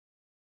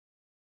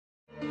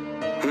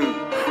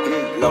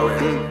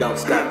Low-end, don't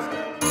stop.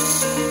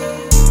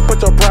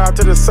 Put your pride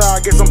to the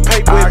side, get some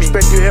paper with me. I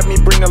expect you help me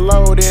bring the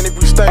load in if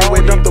you stay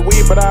with me. Dump the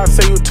weed, but I'll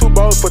say you 2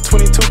 bowls for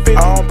 $22.50.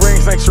 I don't bring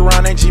snakes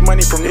around, ain't G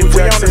money from New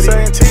Jack City. If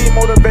we on the same team,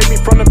 motivate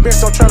me from the bench,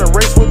 don't try to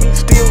race with me.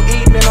 Still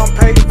eating and I'm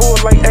paid for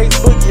it like Ace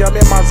Boogie. I'm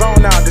in my zone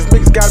now, this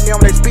mix got me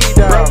on their speed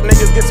dial. Broke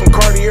niggas get some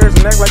Cartiers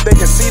and act like they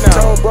can see now.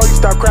 Told bro, you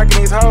stop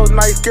cracking these hoes,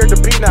 now you scared to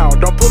pee now.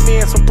 Don't put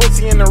me in some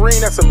pussy in the ring,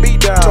 that's a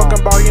beat down.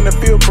 Talking about you in the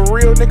field for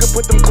real, nigga,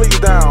 put them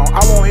cleats down. I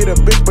won't hit a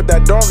bitch, but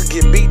that dog will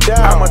get beat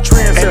down. I'm a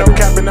trendsetter, ain't no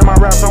capping in my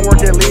raps, I'm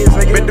working leads,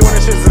 nigga. Been doing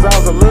this shit since I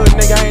was a little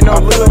nigga, I ain't no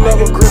little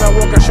nigga. Grin, I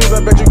walking shoes, I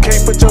bet you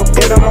can't put your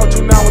foot. I'm on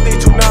 2-9 with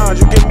these 2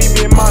 9s, you can meet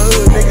me in my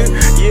hood, nigga.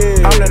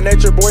 Yeah, I'm the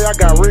nature boy, I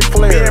got Ric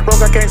Flair. Being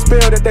broke, I can't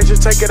spell that, they should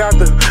take it out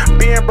the.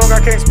 Being broke,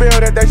 I can't spell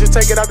that, they should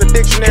take it out the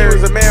dictionary.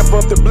 He was a man for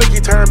up the blicky,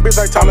 turn bitch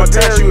like I'ma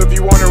tax you if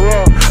you want it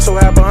raw. So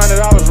have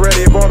 $100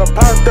 ready. If all the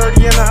pot's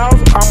 30 in the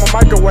house, I'm a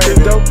microwave. This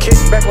dope kick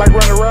back like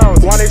Ronda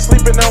Rousey. While they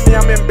sleeping on me,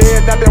 I'm in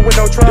bed, not that with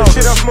no trousers.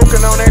 The shit I'm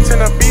smoking on ain't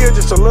 10 a beer,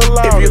 just a little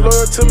loud. If you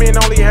loyal to me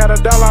and only had $1,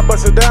 I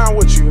bust it down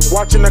with you.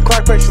 Watching the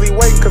clock patiently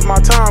waiting cause my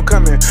time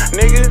coming.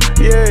 Nigga,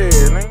 yeah,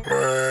 nigga.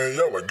 Man,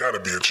 y'all ain't gotta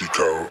be a cheat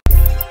code.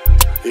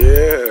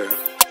 Yeah,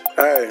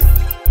 hey.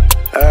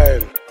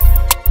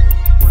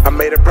 I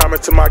made a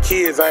promise to my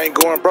kids, I ain't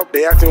going broke.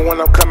 They asked me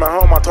when I'm coming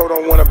home, I told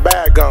them when a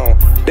bag on.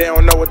 They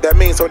don't know what that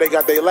means, so they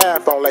got they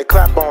laugh on like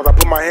clap-ons. I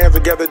put my hands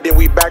together, then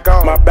we back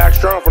on. My back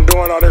strong from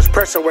doing all this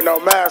pressure with no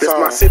mask on. This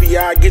my city,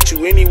 I get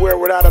you anywhere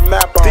without a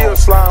map on. Still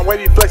sliding,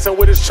 wavy flexing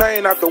with his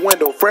chain out the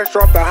window. Fresh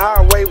off the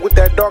highway with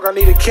that dog, I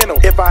need a kennel.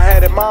 If I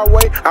had it my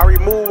way, I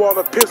remove all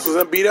the pistols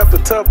and beat up the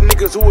tough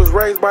niggas who was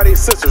raised by these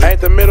sisters. I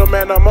ain't the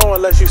middleman no more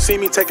unless you see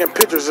me taking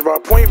pictures. If I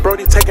point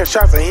Brody taking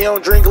shots and he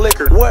don't drink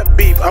liquor. What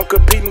beef? I'm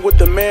competing with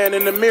the man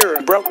in the mirror.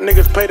 Broke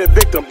niggas play the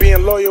victim,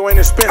 being loyal ain't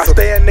expensive. I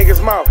stay in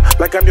niggas' mouth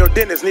like I'm your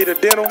dentist, need a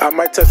dental. I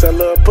might touch that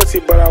little pussy,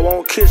 but I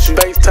won't kiss you.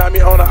 FaceTime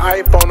me on an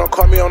iPhone, don't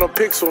call me on a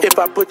Pixel. If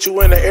I put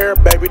you in the air,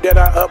 baby, then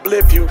I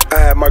uplift you. I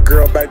had my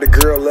girl back the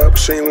girl up,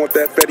 she ain't want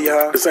that fatty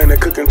high. This ain't a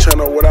cooking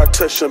channel, what I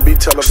touch shouldn't be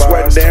televised.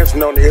 Sweating,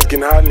 dancing on it, it's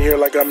getting hot in here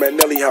like I'm at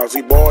Nelly house.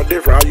 We ball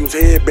different, I use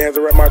headbands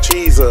to wrap my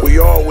cheese up. We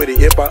all with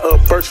it, if I up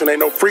first and ain't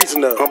no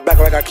freezing up. I'm back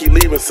like I keep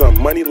leaving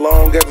something. Money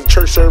long as the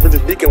church service, the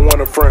deacon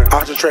want a front.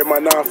 I should trade my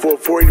 9 for a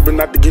 40, but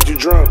not to get you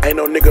drunk. Ain't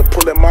no nigga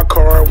pulling my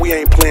car, we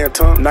ain't playing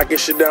tongue. Knocking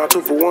shit down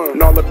 2 for 1.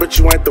 No, I bet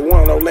you ain't the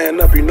one. No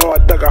laying up, you know I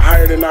duck her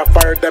higher than I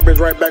fired that bitch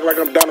right back like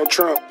I'm Donald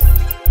Trump.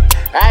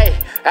 Hey,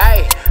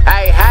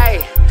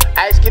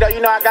 Skiddo, you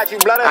know I got you,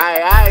 blood.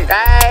 Hey,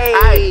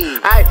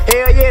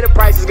 hell yeah, the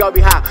price is gonna be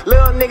high.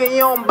 Little nigga, you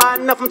don't buy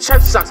enough from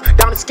church socks.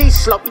 Down the ski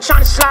slope, you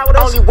tryna slide with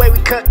us? Only way we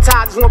cut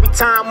ties is when we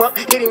time up.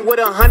 Hit him with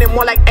 100,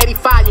 more like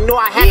 85. You know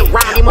I had to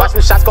round him up. Watch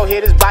them shots go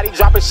hit his body,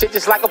 dropping shit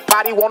just like a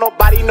potty. Won't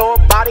nobody know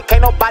about it,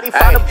 can't nobody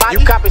find a body.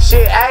 You copping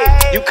shit,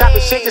 you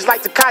copping shit just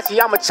like Takashi.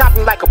 I'ma chop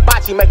him like a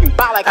bocce, make him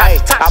bow like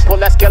Hashitashi. I pull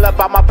that scale up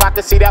out my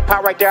pocket, see that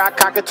pot right there. I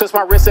cock it, twist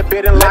my wrist a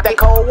bit and let that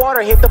cold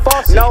water hit the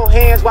faucet. No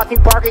hands, watch me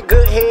park it,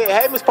 good head.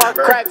 Hey, Miss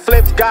Parker. Crack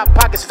flips, got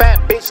pockets, fat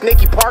bitch,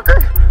 Nikki Parker.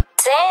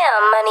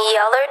 Damn, Money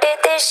Yeller did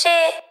this shit.